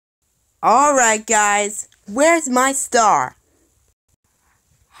Alright guys, where's my star?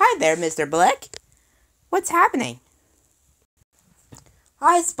 Hi there, Mr. Blick. What's happening?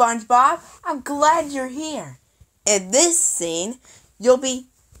 Hi, SpongeBob. I'm glad you're here. In this scene, you'll be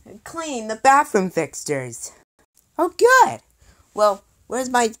cleaning the bathroom fixtures. Oh, good. Well, where's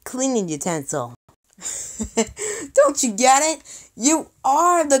my cleaning utensil? Don't you get it? You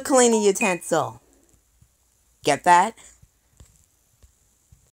are the cleaning utensil. Get that?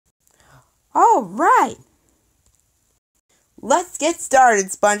 All right. Let's get started,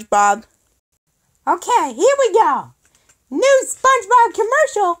 SpongeBob. Okay, here we go. New SpongeBob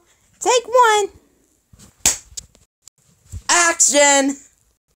commercial. Take one. Action!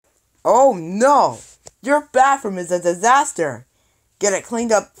 Oh no! Your bathroom is a disaster. Get it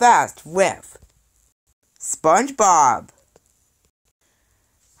cleaned up fast with SpongeBob.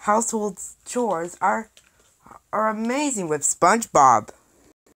 Household chores are amazing with SpongeBob.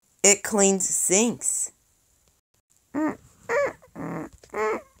 It cleans sinks.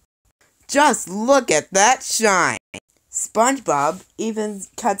 Just look at that shine. SpongeBob even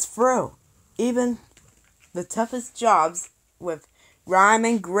cuts through even the toughest jobs with rhyme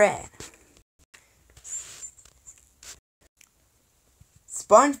and grit.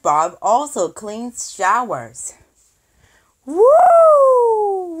 SpongeBob also cleans showers. Woo!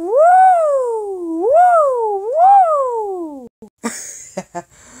 Woo! Woo! Woo!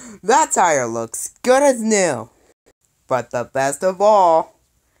 That tire looks good as new. But the best of all,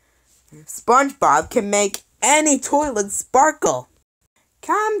 SpongeBob can make any toilet sparkle.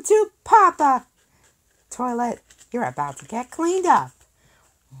 Come to Papa. Toilet, you're about to get cleaned up.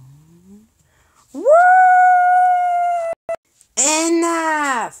 Woo!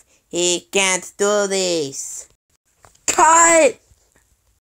 Enough! He can't do this. Cut!